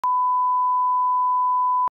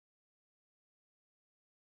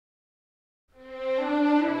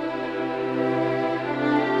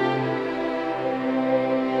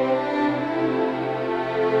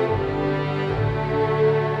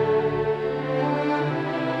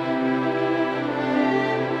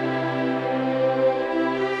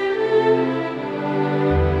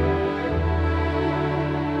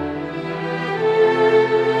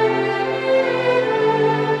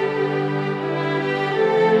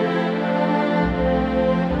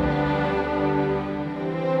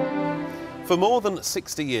For more than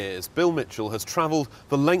 60 years, Bill Mitchell has travelled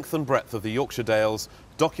the length and breadth of the Yorkshire Dales,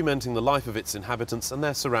 documenting the life of its inhabitants and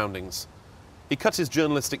their surroundings. He cut his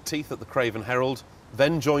journalistic teeth at the Craven Herald,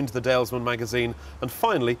 then joined the Dalesman magazine and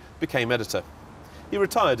finally became editor. He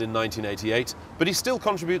retired in 1988, but he still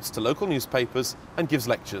contributes to local newspapers and gives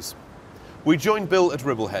lectures. We join Bill at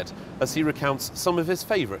Ribblehead as he recounts some of his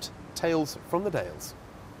favourite tales from the Dales.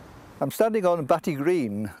 I'm standing on Batty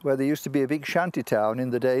Green, where there used to be a big shanty town in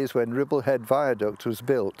the days when Ribblehead Viaduct was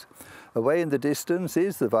built. Away in the distance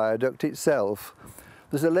is the viaduct itself.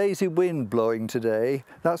 There's a lazy wind blowing today.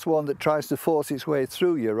 That's one that tries to force its way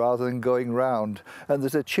through you rather than going round. And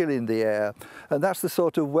there's a chill in the air. And that's the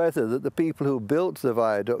sort of weather that the people who built the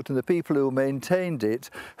viaduct and the people who maintained it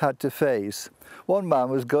had to face. One man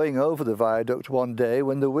was going over the viaduct one day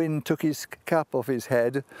when the wind took his cap off his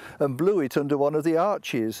head and blew it under one of the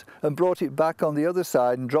arches and brought it back on the other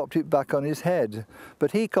side and dropped it back on his head.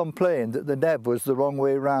 But he complained that the neb was the wrong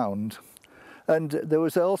way round. And there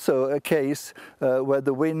was also a case where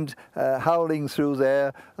the wind howling through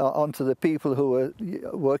there onto the people who were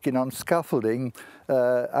working on scaffolding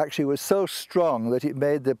actually was so strong that it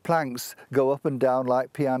made the planks go up and down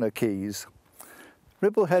like piano keys.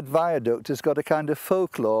 Ribblehead Viaduct has got a kind of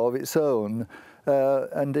folklore of its own.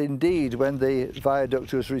 And indeed, when the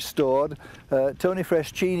viaduct was restored, Tony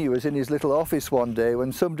Freschini was in his little office one day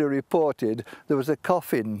when somebody reported there was a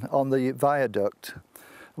coffin on the viaduct.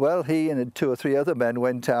 Well, he and 2 or 3 other men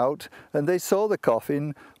went out and they saw the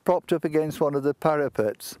coffin propped up against one of the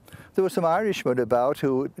parapets. There were some Irishmen about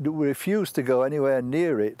who refused to go anywhere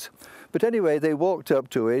near it. But anyway, they walked up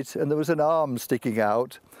to it and there was an arm sticking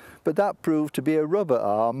out. But that proved to be a rubber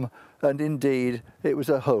arm, and indeed it was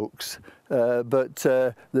a hoax. But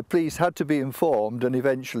the police had to be informed and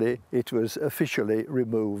eventually it was officially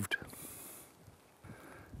removed.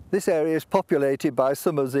 This area is populated by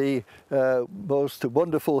some of the most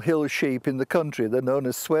wonderful hill sheep in the country. They're known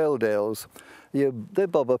as Swaledales. They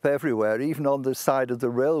bob up everywhere, even on the side of the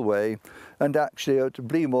railway. And actually at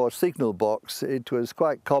Bleemore signal box, it was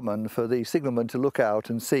quite common for the signalman to look out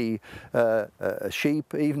and see a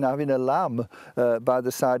sheep, even having a lamb by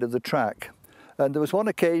the side of the track. And there was one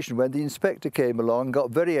occasion when the inspector came along, got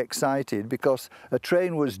very excited because a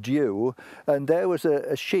train was due and there was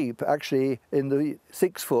a sheep actually in the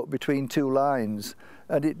 6 foot between 2 lines,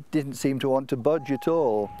 and it didn't seem to want to budge at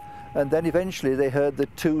all. And then eventually they heard the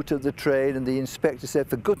toot of the train and the inspector said,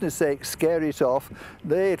 "For goodness sake, scare it off."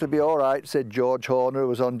 "Nay, it'll be all right," said George Horner, who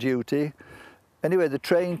was on duty. Anyway, the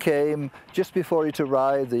train came. Just before it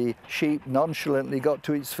arrived, the sheep nonchalantly got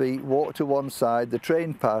to its feet, walked to one side, the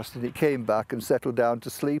train passed and it came back and settled down to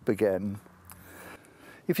sleep again.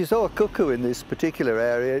 If you saw a cuckoo in this particular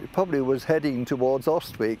area, it probably was heading towards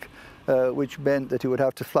Austwick, which meant that it would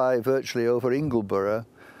have to fly virtually over Ingleborough,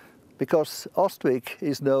 because Austwick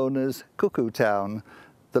is known as Cuckoo Town.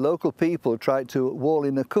 The local people tried to wall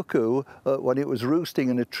in a cuckoo when it was roosting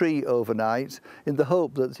in a tree overnight, in the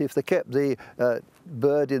hope that if they kept the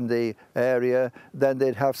bird in the area, then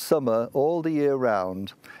they'd have summer all the year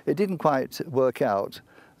round. It didn't quite work out,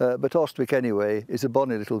 but Austwick anyway is a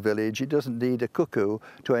bonny little village. It doesn't need a cuckoo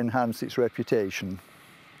to enhance its reputation.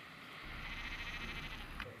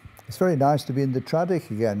 It's very nice to be in the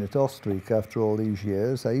Traddock again at Austwick after all these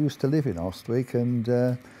years. I used to live in Austwick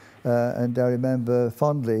and I remember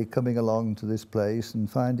fondly coming along to this place and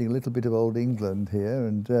finding a little bit of old England here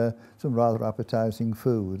and some rather appetising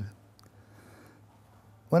food.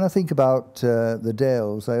 When I think about the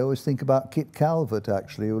Dales, I always think about Kit Calvert,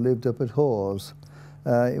 actually, who lived up at Hawes.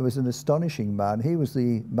 He was an astonishing man. He was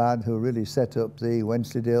the man who really set up the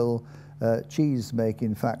Wensleydale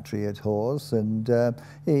cheese-making factory at Hawes, and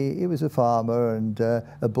he was a farmer and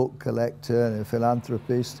a book collector and a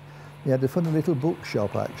philanthropist. He had a funny little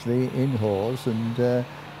bookshop actually in Hawes, and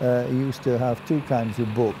he used to have 2 kinds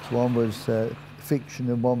of books. One was fiction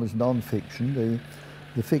and one was non-fiction.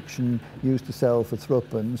 The fiction used to sell for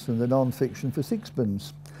 3d and the non-fiction for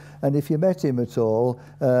 6d. And if you met him at all,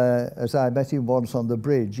 as I met him once on the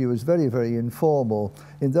bridge, he was very, very informal.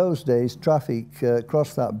 In those days, traffic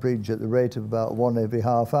crossed that bridge at the rate of about 1 every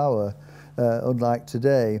half hour. Unlike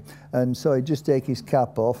today. And so he'd just take his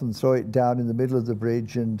cap off and throw it down in the middle of the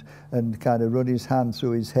bridge and kind of run his hand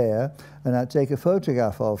through his hair, and I'd take a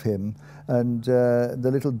photograph of him, and the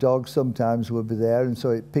little dog sometimes would be there, and so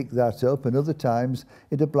it picked that up, and other times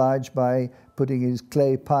it obliged by putting his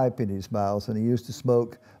clay pipe in his mouth, and he used to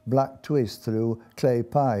smoke black twist through clay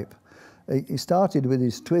pipe. He started with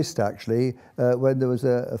his twist actually when there was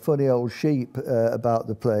a funny old sheep about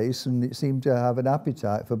the place, and it seemed to have an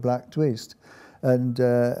appetite for black twist.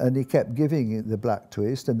 and he kept giving it the black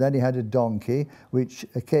twist, and then he had a donkey which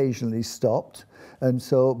occasionally stopped, and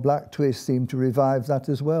so black twist seemed to revive that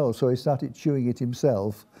as well. So he started chewing it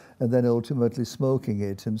himself and then ultimately smoking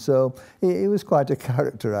it. And so he was quite a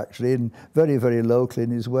character, actually, and very, very local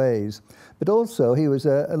in his ways. But also he was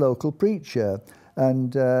a local preacher,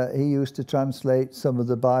 and he used to translate some of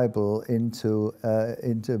the Bible into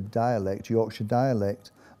dialect, Yorkshire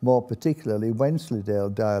dialect, more particularly Wensleydale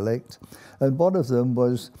dialect. And one of them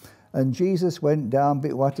was, "And Jesus went down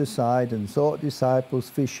Bitwater side and sought disciples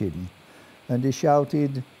fishing. And he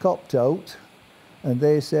shouted, 'Copped out.' And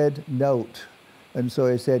they said, 'Note.' And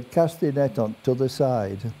so he said, 'Cast the net on t'other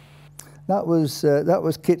side.'" That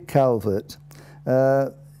was Kit Calvert.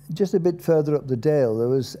 Just a bit further up the dale, there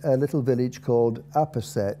was a little village called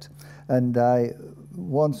Apperset, and I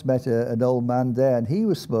once met an old man there, and he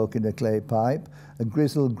was smoking a clay pipe, a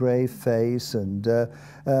grizzled grey face, and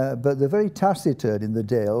but they're very taciturn in the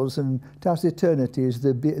dales, and taciturnity is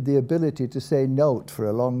the ability to say note for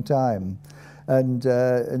a long time. And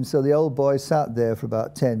so the old boy sat there for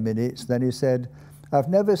about 10 minutes, then he said, "I've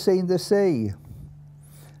never seen the sea."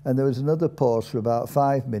 And there was another pause for about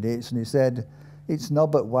 5 minutes, and he said, "It's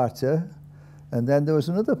nobbut water." And then there was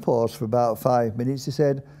another pause for about 5 minutes. He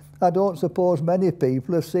said, "I don't suppose many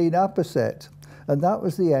people have seen Apperset." And that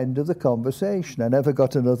was the end of the conversation. I never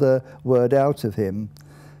got another word out of him.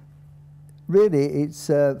 Really, it's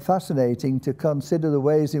fascinating to consider the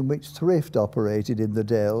ways in which thrift operated in the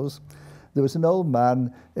Dales. There was an old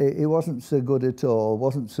man, he wasn't so good at all,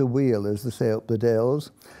 wasn't so weel, as they say up the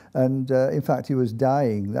Dales. And in fact, he was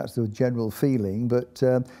dying, that's the general feeling. But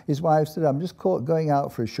his wife said, "I'm just going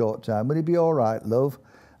out for a short time. Will he be all right, love?"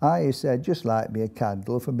 He said, "Just light me a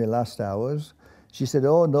candle for my last hours." She said,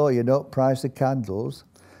 "Oh, no, you're not price of candles."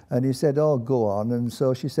 And he said, "Oh, go on." And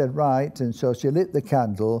so she said, "Right." And so she lit the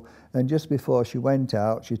candle. And just before she went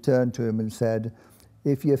out, she turned to him and said,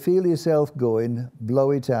 "If you feel yourself going,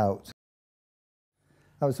 blow it out."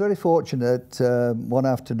 I was very fortunate one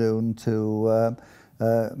afternoon to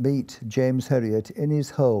meet James Herriot in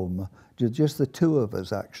his home, just the two of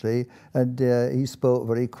us actually, and he spoke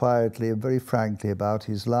very quietly and very frankly about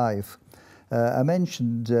his life. I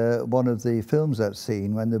mentioned one of the films I'd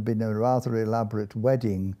seen when there'd been a rather elaborate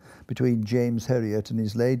wedding between James Herriot and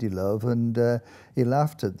his lady love, and he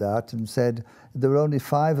laughed at that and said there were only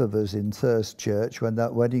 5 of us in Thirst Church when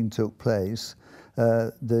that wedding took place.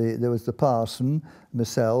 There was the parson,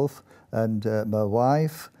 myself, and my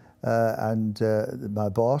wife, and my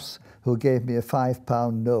boss, who gave me a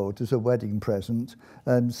 £5 note as a wedding present,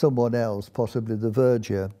 and someone else, possibly the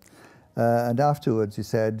verger. And afterwards, he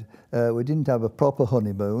said, we didn't have a proper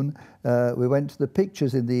honeymoon. We went to the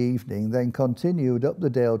pictures in the evening, then continued up the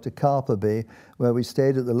dale to Carperby, where we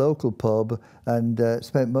stayed at the local pub and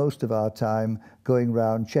spent most of our time going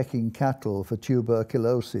round checking cattle for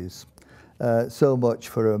tuberculosis. So much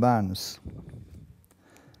for romance.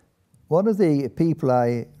 One of the people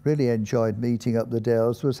I really enjoyed meeting up the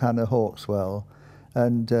Dales was Hannah Hawkswell,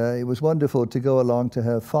 and it was wonderful to go along to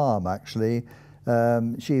her farm, actually.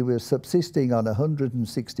 She was subsisting on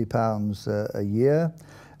 £160 a year.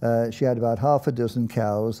 She had about half a dozen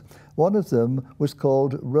cows. One of them was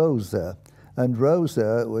called Rosa, and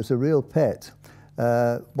Rosa was a real pet.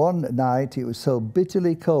 One night it was so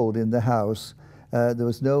bitterly cold in the house, there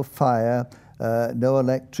was no fire, no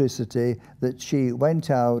electricity, that she went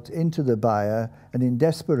out into the byre, and in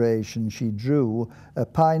desperation she drew a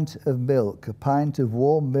pint of milk, a pint of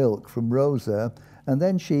warm milk from Rosa, and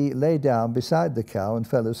then she lay down beside the cow and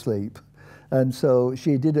fell asleep. And so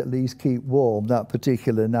she did at least keep warm that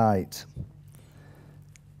particular night.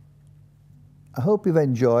 I hope you've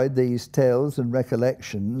enjoyed these tales and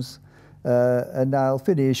recollections, and I'll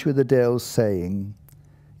finish with the Dales saying,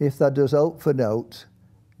 "If thou does hope for nought,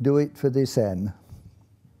 do it for this end."